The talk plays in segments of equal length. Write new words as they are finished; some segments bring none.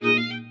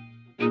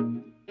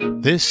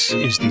This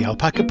is the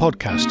Alpaca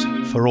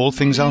Podcast for all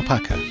things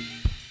alpaca.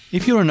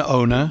 If you're an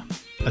owner,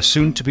 a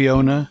soon-to-be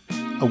owner,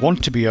 a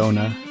want-to-be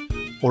owner,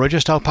 or are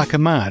just alpaca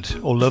mad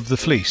or love the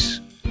fleece,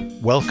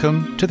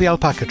 welcome to the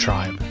Alpaca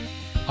Tribe.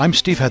 I'm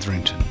Steve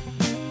Hetherington.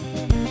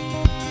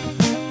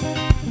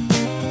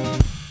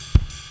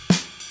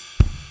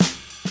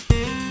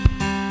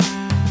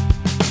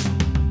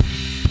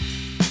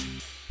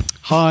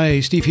 Hi,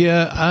 Steve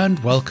here,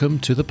 and welcome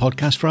to the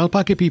podcast for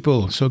alpaca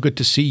people. So good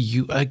to see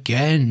you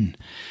again.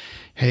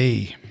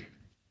 Hey,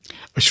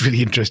 it's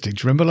really interesting.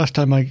 Do you remember last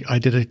time I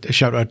did a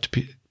shout out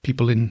to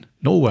people in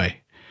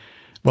Norway?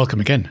 Welcome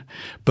again.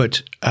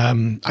 But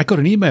I got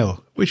an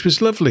email, which was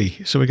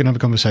lovely. So we're going to have a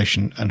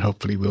conversation and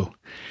hopefully we'll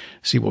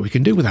see what we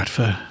can do with that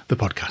for the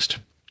podcast.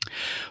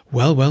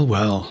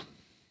 Well.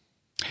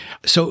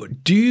 So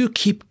do you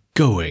keep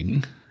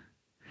going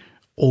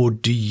or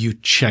do you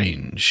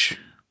change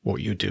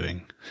what you're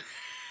doing?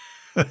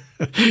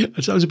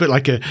 It sounds a bit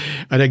like an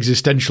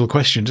existential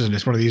question, doesn't it?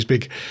 It's one of these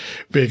big,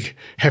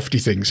 hefty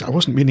things. I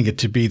wasn't meaning it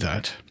to be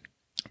that,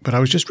 but I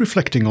was just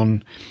reflecting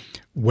on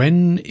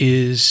when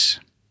is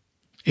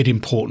it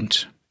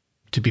important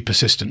to be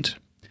persistent,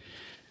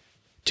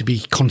 to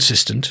be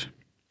consistent,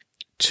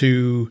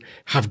 to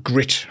have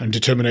grit and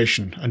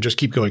determination and just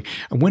keep going.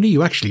 And when are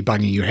you actually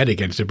banging your head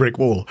against a brick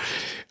wall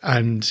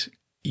and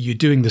you're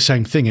doing the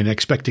same thing and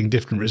expecting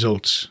different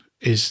results?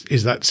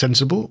 Is that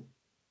sensible?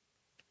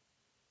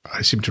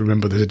 I seem to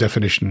remember there's a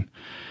definition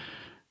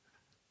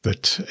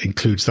that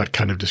includes that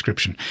kind of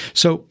description.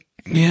 So,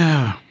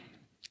 yeah,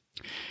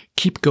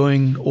 keep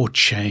going or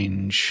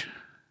change.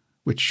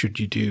 Which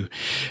should you do?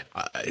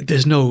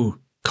 There's no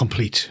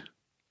complete,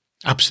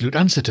 absolute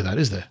answer to that,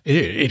 is there?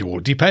 It all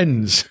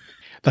depends.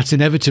 That's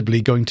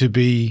inevitably going to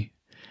be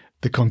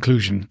the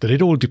conclusion, that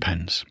it all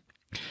depends.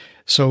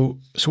 So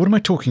what am I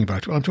talking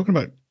about? Well, I'm talking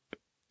about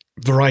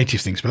variety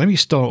of things, but let me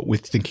start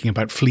with thinking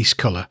about fleece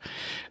color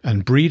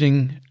and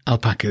breeding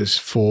alpacas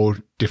for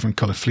different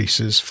color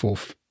fleeces, for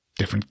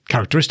different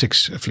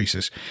characteristics of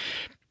fleeces.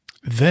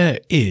 There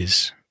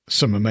is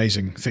some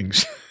amazing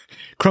things.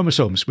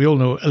 Chromosomes. We all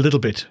know a little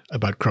bit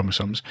about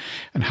chromosomes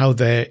and how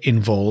they're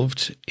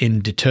involved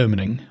in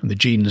determining, and the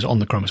genes on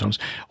the chromosomes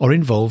are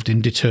involved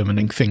in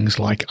determining things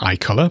like eye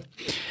color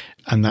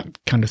and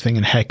that kind of thing,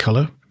 and hair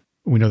color.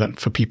 We know that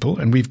for people,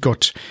 and we've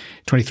got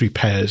 23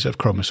 pairs of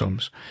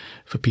chromosomes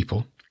for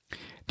people. Do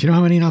you know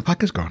how many an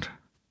alpaca's got?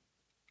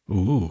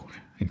 Ooh,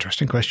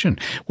 interesting question.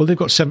 Well, they've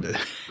got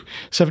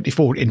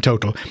 74 in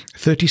total,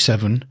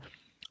 37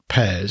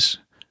 pairs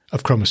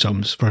of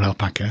chromosomes for an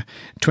alpaca,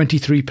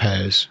 23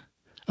 pairs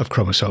of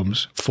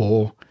chromosomes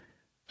for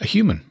a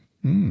human.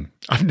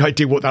 I have no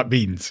idea what that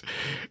means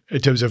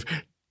in terms of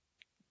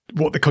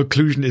what the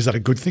conclusion is. Is that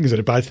a good thing? Is that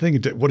a bad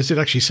thing? What is it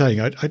actually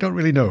saying? I don't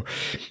really know.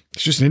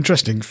 It's just an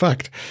interesting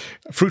fact.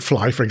 Fruit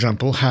fly, for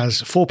example,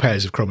 has 4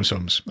 pairs of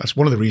chromosomes. That's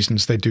one of the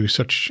reasons they do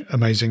such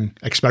amazing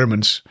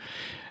experiments.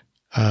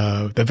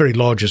 They're very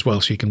large as well,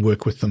 so you can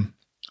work with them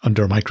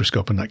under a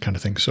microscope and that kind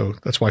of thing. So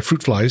that's why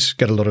fruit flies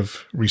get a lot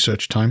of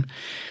research time.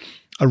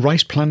 A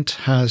rice plant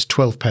has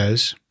 12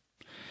 pairs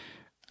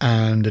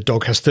and a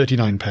dog has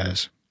 39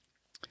 pairs.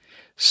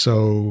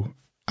 So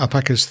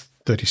alpacas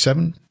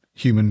 37,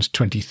 humans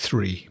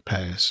 23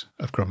 pairs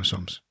of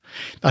chromosomes.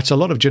 That's a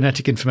lot of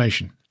genetic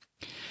information.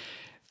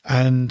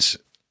 And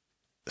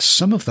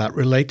some of that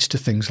relates to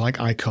things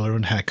like eye color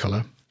and hair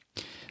color,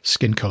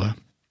 skin color.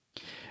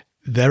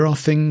 There are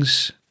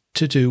things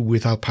to do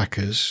with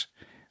alpacas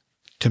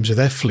in terms of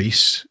their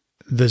fleece.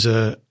 There's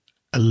a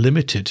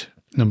limited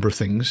number of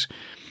things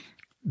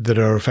that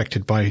are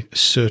affected by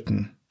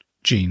certain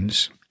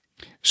genes.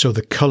 So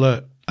the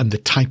color and the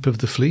type of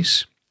the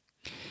fleece,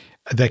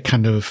 they're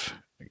kind of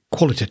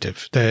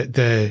qualitative.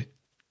 They're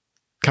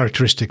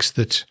characteristics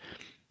that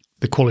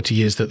the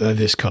quality is that they're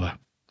this color.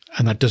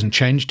 And that doesn't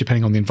change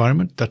depending on the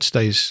environment. That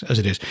stays as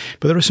it is.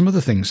 But there are some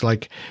other things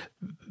like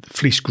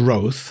fleece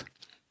growth,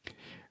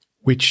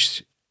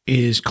 which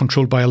is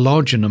controlled by a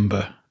larger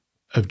number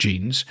of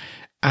genes.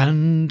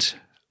 And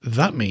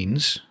that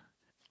means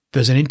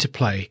there's an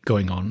interplay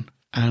going on.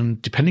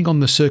 And depending on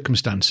the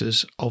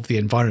circumstances of the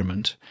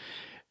environment,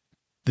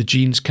 the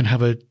genes can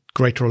have a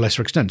greater or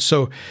lesser extent.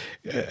 So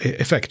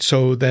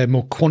they're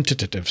more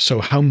quantitative. So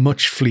how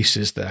much fleece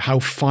is there? How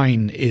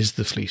fine is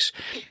the fleece?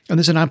 And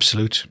there's an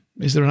absolute.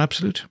 Is there an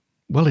absolute?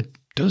 Well, it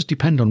does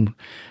depend on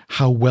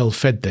how well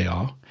fed they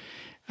are.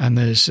 And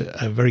there's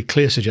a very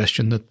clear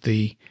suggestion that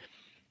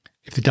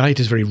if the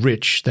diet is very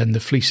rich, then the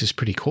fleece is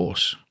pretty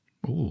coarse.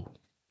 Ooh.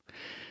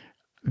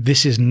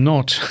 This is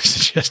not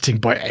suggesting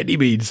by any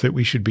means that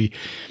we should be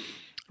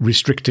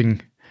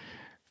restricting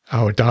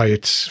our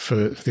diets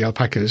for the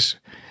alpacas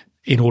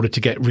in order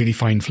to get really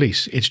fine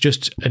fleece. It's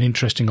just an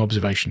interesting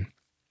observation.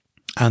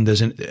 And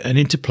there's an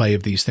interplay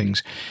of these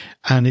things.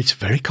 And it's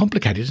very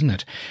complicated, isn't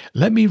it?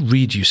 Let me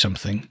read you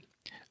something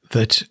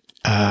that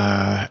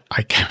I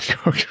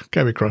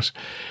came across.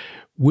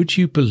 Would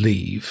you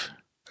believe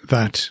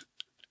that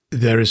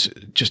there is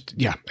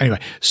anyway,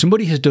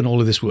 somebody has done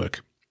all of this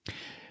work.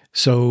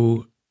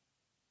 So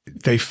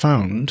they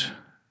found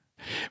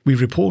We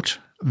report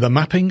the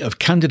mapping of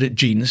candidate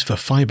genes for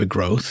fiber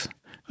growth,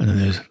 and then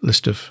there's a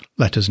list of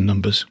letters and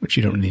numbers, which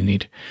you don't really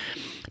need,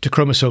 to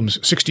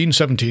chromosomes 16,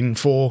 17,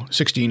 4,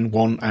 16,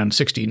 1, and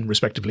 16,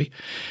 respectively.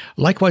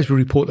 Likewise, we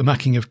report the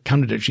mapping of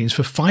candidate genes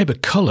for fiber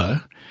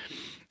color,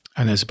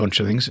 and there's a bunch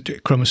of things, to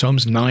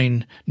chromosomes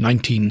 9,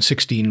 19,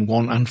 16,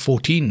 1, and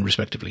 14,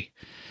 respectively.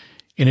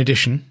 In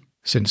addition,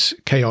 since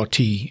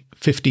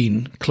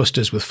KRT15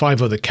 clusters with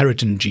 5 other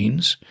keratin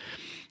genes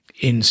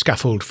in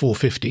scaffold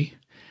 450,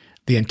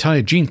 the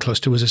entire gene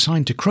cluster was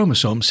assigned to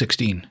chromosome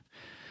 16.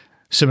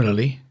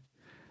 Similarly,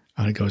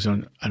 and it goes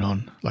on and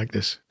on like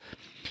this,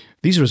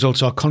 these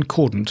results are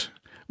concordant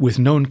with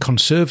known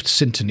conserved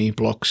synteny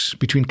blocks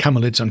between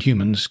camelids and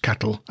humans,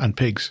 cattle, and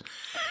pigs.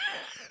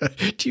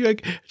 Do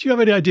you have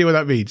any idea what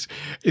that means?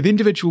 The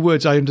individual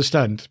words I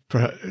understand,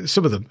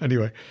 some of them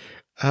anyway,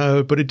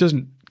 but it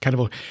doesn't kind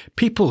of.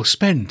 People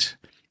spend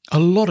a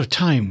lot of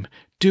time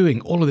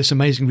doing all of this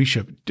amazing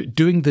research,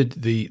 doing the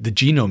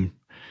genome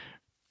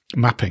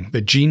mapping,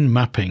 the gene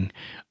mapping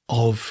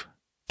of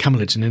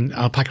camelids and in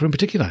alpaca in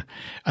particular,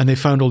 and they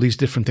found all these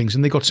different things,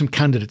 and they got some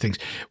candidate things.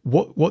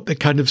 What they're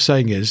kind of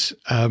saying is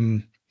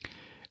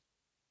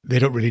they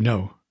don't really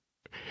know.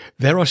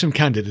 There are some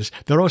candidates.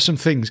 There are some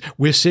things.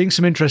 We're seeing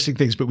some interesting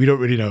things, but we don't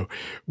really know.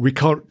 We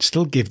can't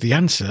still give the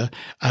answer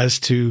as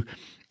to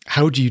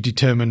how do you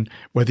determine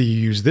whether you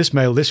use this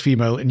male, this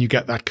female, and you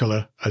get that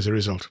color as a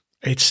result.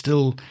 It's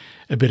still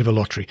a bit of a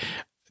lottery.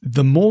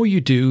 The more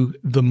you do,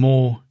 the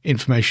more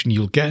information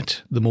you'll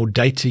get, the more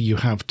data you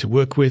have to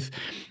work with,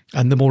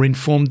 and the more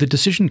informed the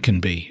decision can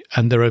be.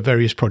 And there are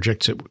various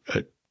projects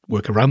at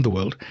work around the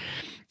world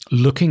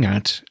looking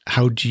at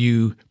how do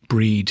you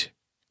breed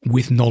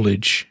with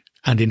knowledge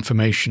and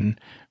information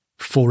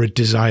for a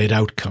desired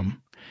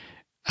outcome,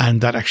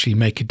 and that actually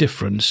make a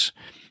difference.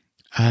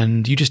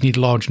 And you just need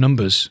large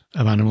numbers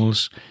of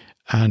animals,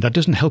 and that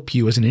doesn't help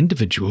you as an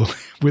individual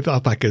with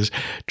alpacas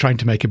trying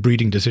to make a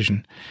breeding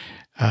decision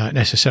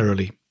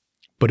necessarily,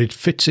 but it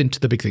fits into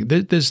the big thing.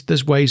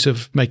 There's ways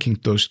of making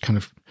those kind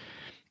of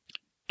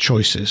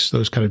choices,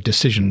 those kind of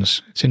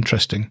decisions. It's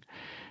interesting,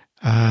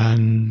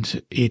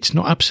 and it's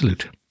not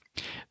absolute.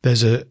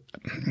 There's a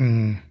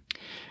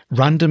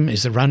random.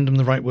 Is the random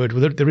the right word?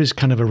 Well, there is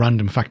kind of a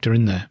random factor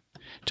in there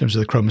in terms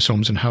of the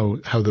chromosomes and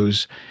how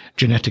those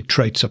genetic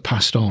traits are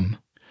passed on.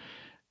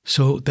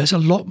 So there's a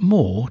lot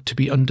more to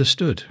be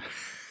understood.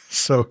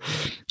 So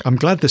I'm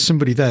glad there's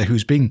somebody there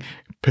who's being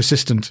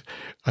persistent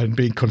and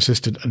being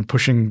consistent and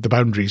pushing the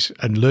boundaries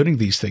and learning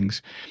these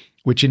things,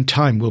 which in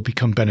time will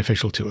become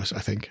beneficial to us, I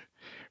think.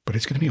 But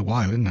it's going to be a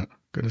while, isn't it?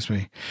 Goodness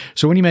me.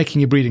 So when you're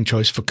making a breeding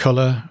choice for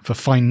colour, for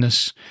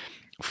fineness,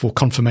 for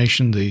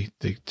conformation, the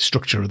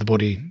structure of the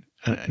body,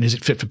 and is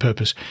it fit for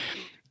purpose,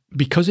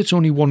 because it's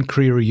only one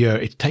career a year,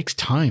 it takes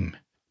time.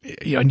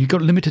 And you've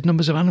got limited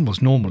numbers of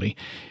animals normally.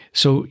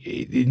 So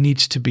it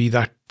needs to be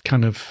that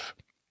kind of,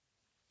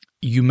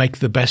 you make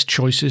the best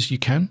choices you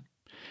can.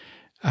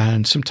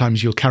 And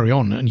sometimes you'll carry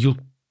on and you'll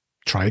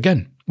try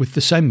again with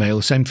the same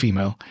male, same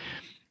female,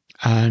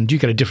 and you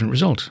get a different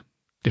result,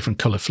 different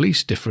colour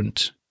fleece,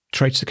 different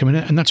traits that come in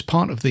it. And that's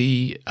part of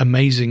the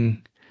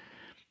amazing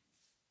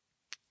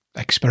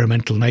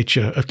experimental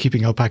nature of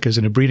keeping alpacas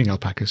and breeding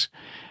alpacas,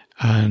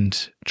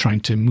 and trying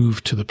to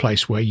move to the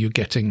place where you're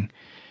getting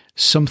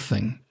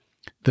something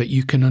that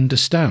you can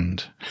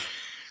understand.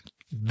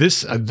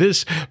 This and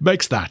this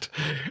makes that.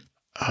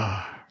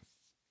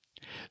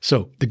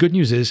 So the good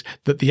news is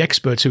that the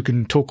experts who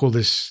can talk all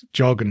this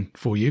jargon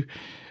for you,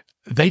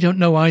 they don't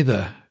know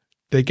either.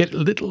 They get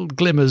little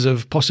glimmers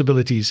of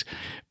possibilities,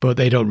 but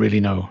they don't really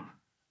know.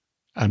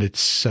 And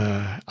it's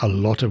a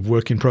lot of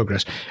work in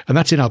progress. And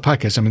that's in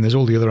alpacas. I mean, there's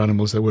all the other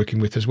animals they're working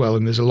with as well,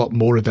 and there's a lot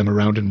more of them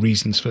around and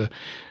reasons for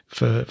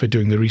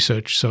doing the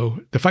research. So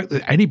the fact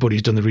that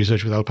anybody's done the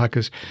research with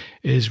alpacas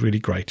is really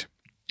great.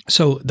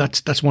 So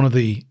that's one of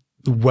the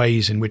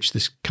ways in which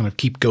this kind of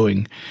keep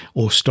going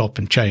or stop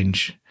and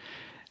change.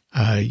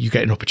 You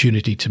get an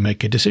opportunity to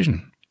make a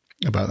decision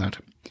about that.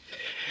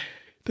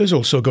 There's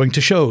also going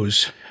to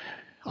shows.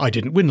 I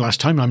didn't win last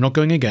time. I'm not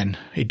going again.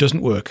 It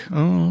doesn't work.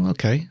 Oh,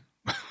 okay.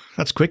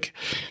 That's quick.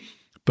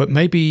 But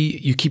maybe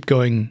you keep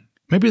going.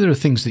 Maybe there are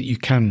things that you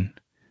can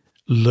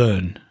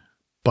learn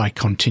by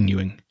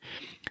continuing.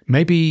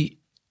 Maybe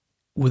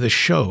with a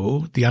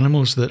show, the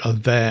animals that are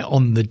there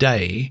on the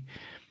day,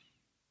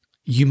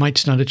 you might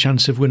stand a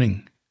chance of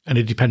winning. And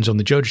it depends on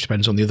the judge,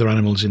 depends on the other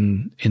animals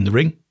in the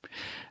ring,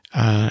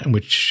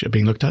 which are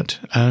being looked at.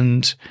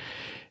 And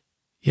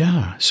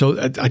yeah, so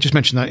I just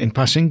mentioned that in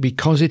passing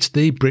because it's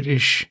the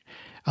British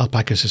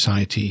Alpaca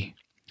Society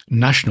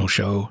national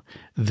show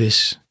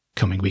this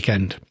coming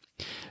weekend.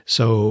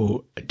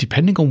 So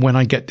depending on when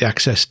I get the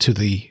access to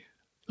the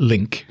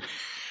link,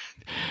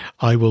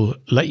 I will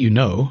let you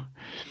know.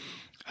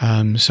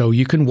 So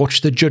you can watch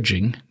the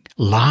judging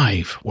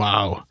live.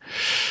 Wow.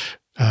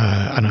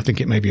 And I think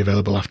it may be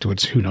available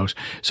afterwards. Who knows?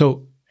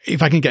 So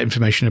if I can get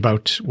information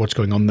about what's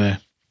going on there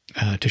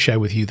to share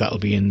with you, that'll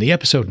be in the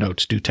episode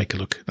notes. Do take a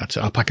look. That's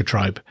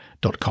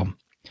alpacatribe.com.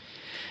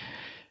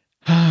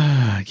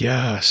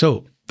 Yeah.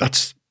 So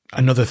that's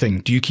another thing.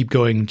 Do you keep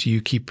going? Do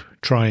you keep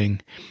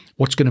trying?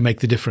 What's going to make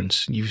the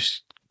difference?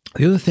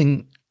 The other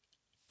thing,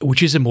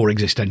 which is a more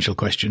existential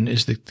question,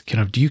 is the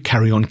kind of, do you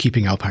carry on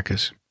keeping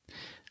alpacas?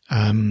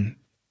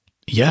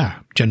 Yeah,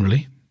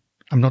 generally.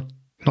 I'm not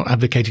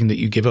advocating that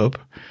you give up,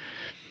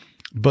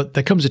 but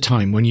there comes a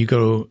time when you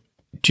go,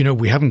 do you know,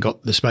 we haven't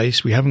got the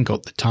space, we haven't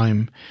got the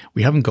time,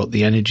 we haven't got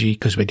the energy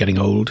because we're getting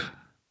older,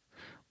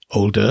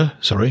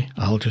 sorry,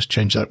 I'll just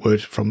change that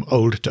word from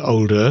old to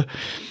older.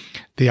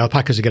 The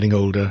alpacas are getting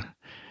older.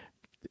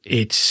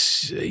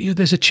 There's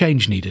a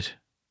change needed,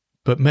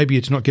 but maybe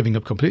it's not giving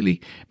up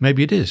completely.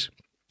 Maybe it is.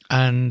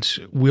 And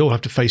we all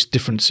have to face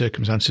different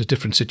circumstances,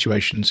 different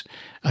situations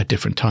at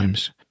different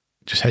times.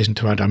 Just hasten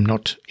to add, I'm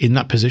not in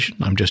that position.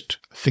 I'm just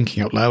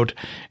thinking out loud.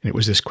 And it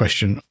was this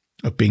question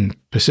of being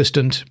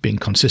persistent, being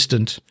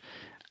consistent,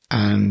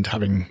 and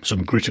having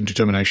some grit and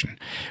determination,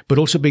 but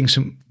also bring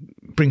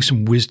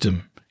some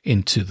wisdom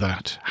into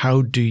that.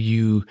 How do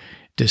you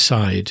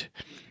decide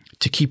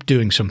to keep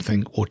doing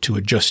something or to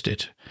adjust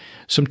it?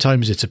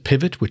 Sometimes it's a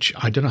pivot, which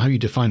I don't know how you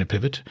define a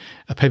pivot.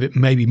 A pivot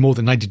may be more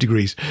than 90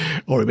 degrees,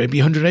 or it may be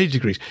 180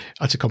 degrees.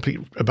 That's a complete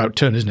about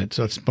turn, isn't it?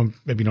 So that's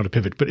maybe not a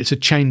pivot, but it's a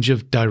change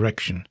of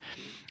direction.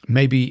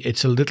 Maybe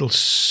it's a little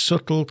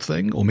subtle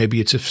thing, or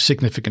maybe it's a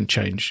significant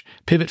change.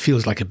 Pivot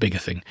feels like a bigger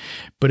thing.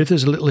 But if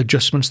there's a little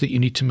adjustments that you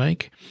need to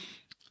make,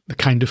 the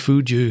kind of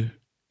food you're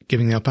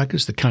giving the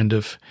alpacas, the kind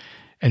of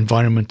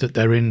environment that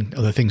they're in,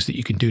 other things that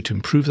you can do to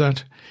improve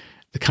that,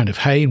 the kind of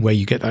hay and where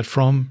you get that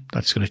from,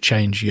 that's going to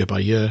change year by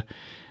year.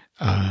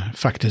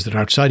 Factors that are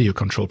outside of your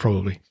control,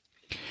 probably.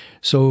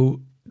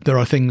 So there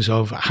are things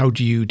of how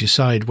do you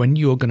decide when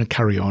you're going to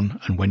carry on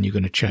and when you're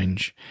going to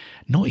change?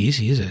 Not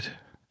easy, is it?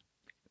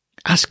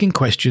 Asking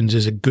questions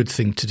is a good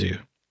thing to do.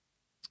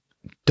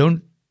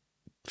 Don't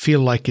feel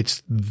like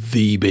it's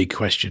the big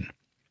question,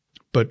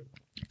 but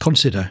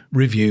consider,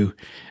 review,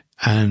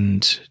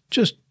 and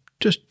just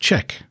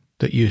check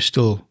that you're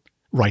still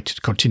right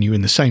to continue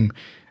in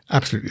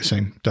absolutely the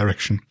same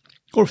direction,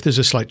 or if there's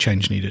a slight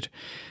change needed.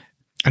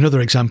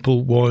 Another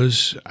example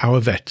was our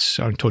vets.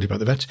 I told you about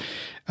the vets.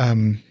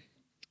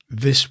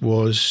 This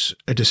was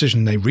a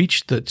decision they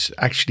reached that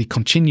actually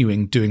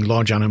continuing doing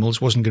large animals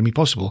wasn't going to be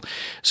possible.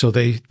 So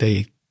they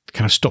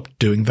kind of stopped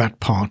doing that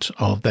part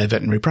of their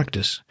veterinary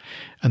practice,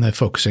 and they're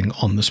focusing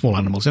on the small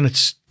animals. And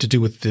it's to do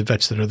with the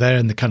vets that are there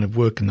and the kind of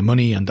work and the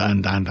money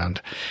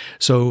and.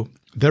 So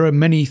there are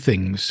many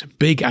things,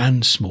 big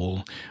and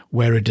small,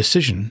 where a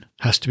decision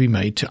has to be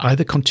made to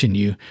either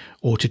continue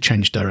or to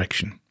change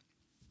direction.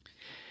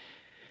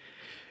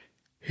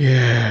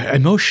 Yeah,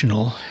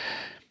 emotional.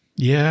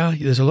 Yeah,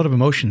 there's a lot of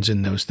emotions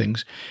in those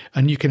things.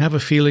 And you can have a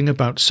feeling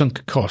about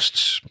sunk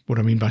costs. What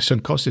I mean by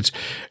sunk costs, it's,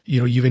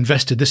 you've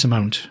invested this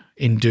amount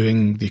in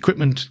doing the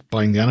equipment,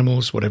 buying the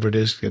animals, whatever it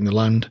is, in the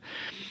land.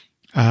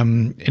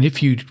 And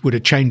if you were to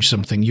change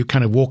something, you're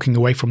kind of walking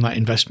away from that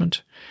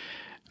investment.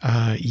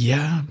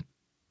 Yeah,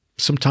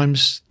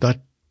 sometimes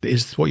that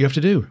is what you have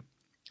to do.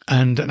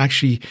 And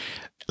actually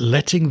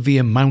letting the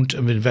amount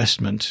of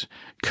investment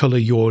color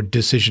your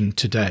decision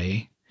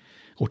today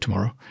or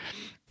tomorrow,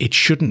 it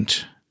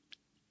shouldn't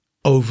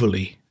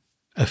overly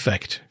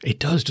affect. It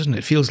does, doesn't it?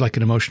 It feels like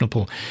an emotional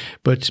pull.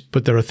 But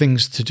there are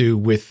things to do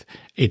with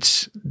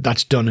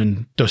that's done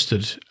and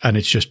dusted, and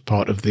it's just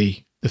part of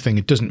the thing.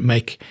 It doesn't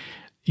make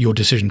your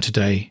decision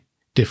today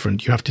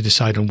different. You have to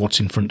decide on what's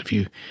in front of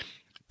you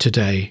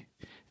today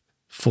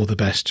for the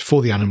best,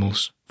 for the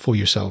animals, for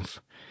yourself,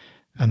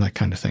 and that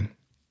kind of thing.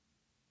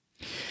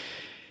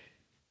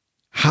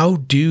 How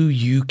do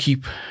you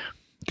keep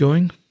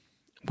going?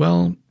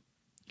 Well,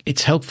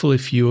 it's helpful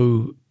if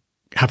you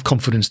have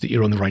confidence that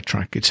you're on the right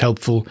track. It's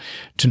helpful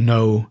to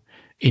know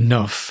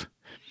enough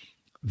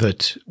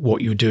that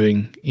what you're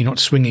doing, you're not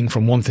swinging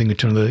from one thing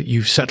to another.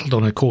 You've settled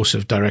on a course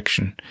of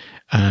direction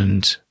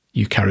and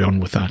you carry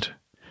on with that.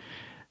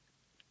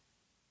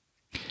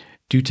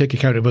 Do take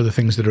account of other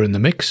things that are in the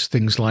mix,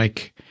 things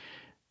like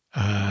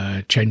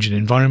change in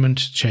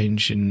environment,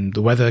 change in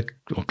the weather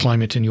or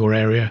climate in your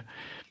area.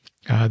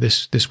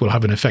 This will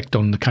have an effect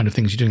on the kind of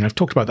things you're doing. I've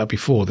talked about that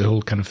before, the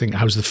whole kind of thing.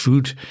 How's the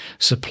food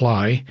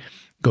supply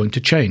going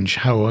to change?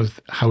 How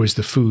is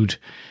the food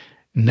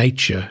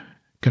nature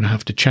going to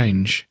have to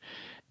change?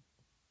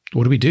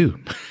 What do we do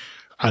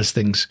as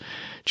things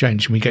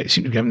change? We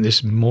seem to be getting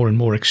this more and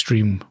more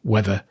extreme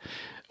weather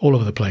all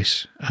over the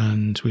place.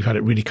 And we've had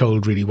it really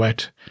cold, really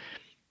wet,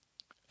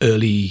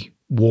 early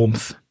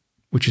warmth,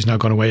 which has now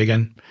gone away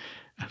again.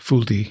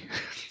 Fooled the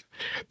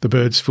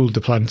birds, fooled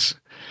the plants.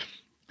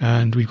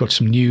 And we've got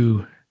some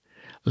new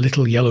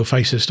little yellow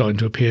faces starting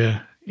to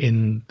appear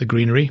in the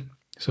greenery.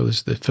 So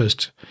there's the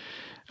first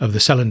of the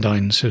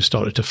celandines have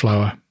started to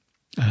flower,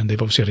 and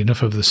they've obviously had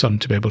enough of the sun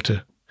to be able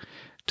to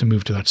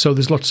move to that. So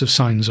there's lots of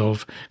signs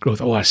of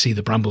growth. Oh, I see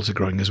the brambles are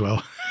growing as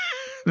well.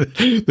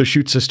 The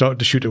shoots are starting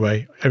to shoot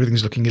away.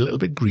 Everything's looking a little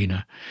bit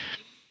greener.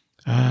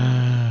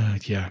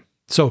 Yeah.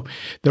 So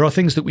there are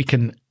things that we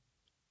can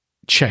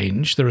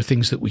change. There are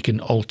things that we can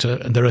alter,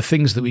 and there are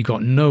things that we've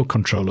got no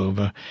control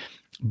over,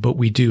 but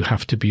we do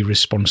have to be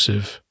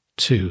responsive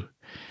to.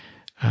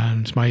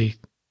 And my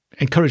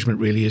encouragement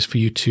really is for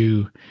you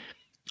to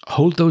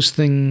hold those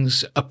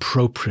things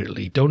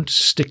appropriately. Don't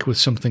stick with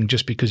something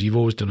just because you've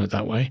always done it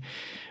that way,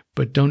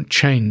 but don't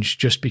change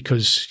just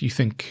because you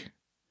think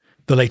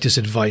the latest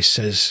advice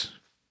says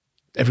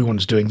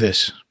everyone's doing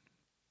this.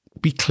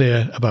 Be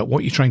clear about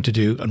what you're trying to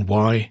do and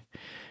why,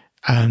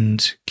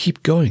 and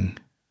keep going.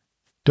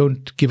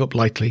 Don't give up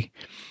lightly,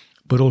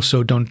 but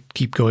also don't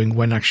keep going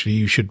when actually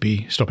you should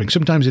be stopping.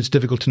 Sometimes it's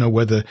difficult to know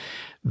whether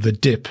the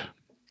dip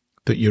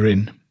that you're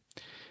in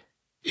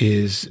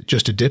is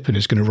just a dip and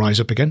it's going to rise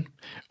up again,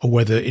 or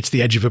whether it's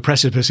the edge of a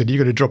precipice and you're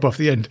going to drop off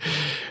the end.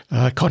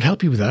 Can't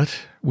help you with that.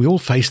 We all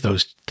face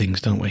those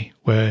things, don't we?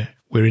 Where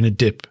we're in a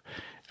dip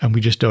and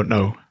we just don't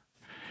know.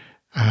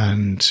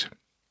 And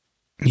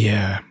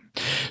yeah.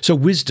 So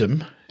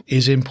wisdom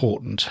is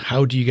important.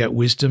 How do you get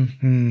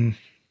wisdom?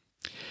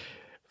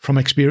 From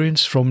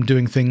experience, from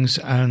doing things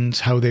and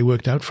how they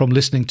worked out, from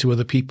listening to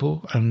other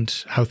people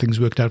and how things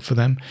worked out for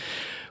them,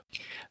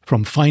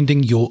 from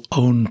finding your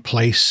own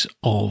place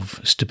of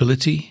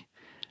stability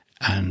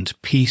and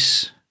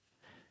peace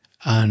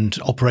and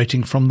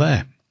operating from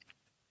there.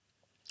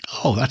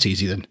 Oh, that's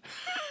easy then.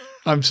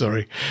 I'm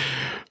sorry.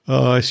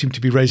 I seem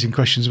to be raising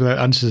questions without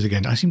answers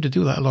again. I seem to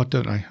do that a lot,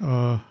 don't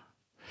I?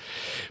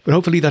 But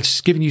hopefully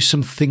that's given you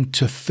something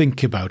to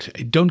think about.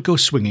 Don't go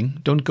swinging.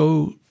 Don't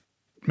go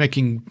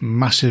making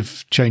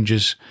massive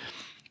changes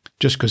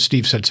just because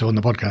Steve said so on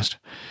the podcast.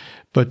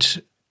 But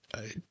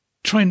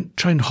try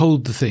and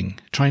hold the thing.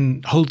 Try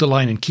and hold the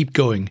line and keep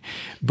going,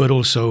 but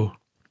also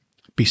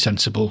be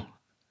sensible.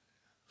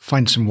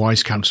 Find some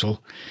wise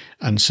counsel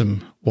and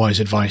some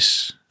wise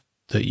advice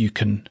that you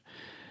can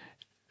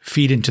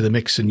feed into the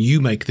mix and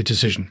you make the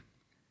decision.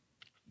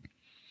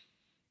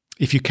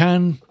 If you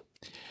can,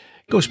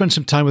 go spend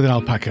some time with an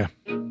alpaca.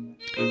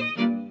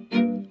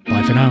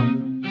 Bye for now.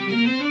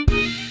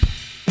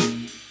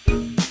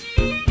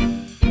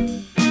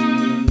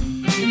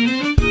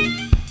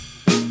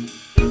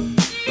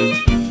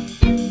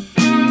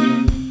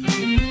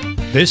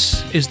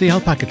 This is the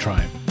Alpaca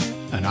Tribe,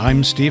 and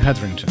I'm Steve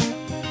Hetherington.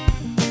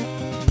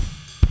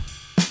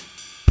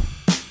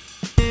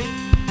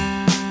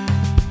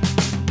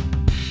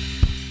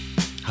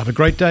 Have a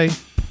great day.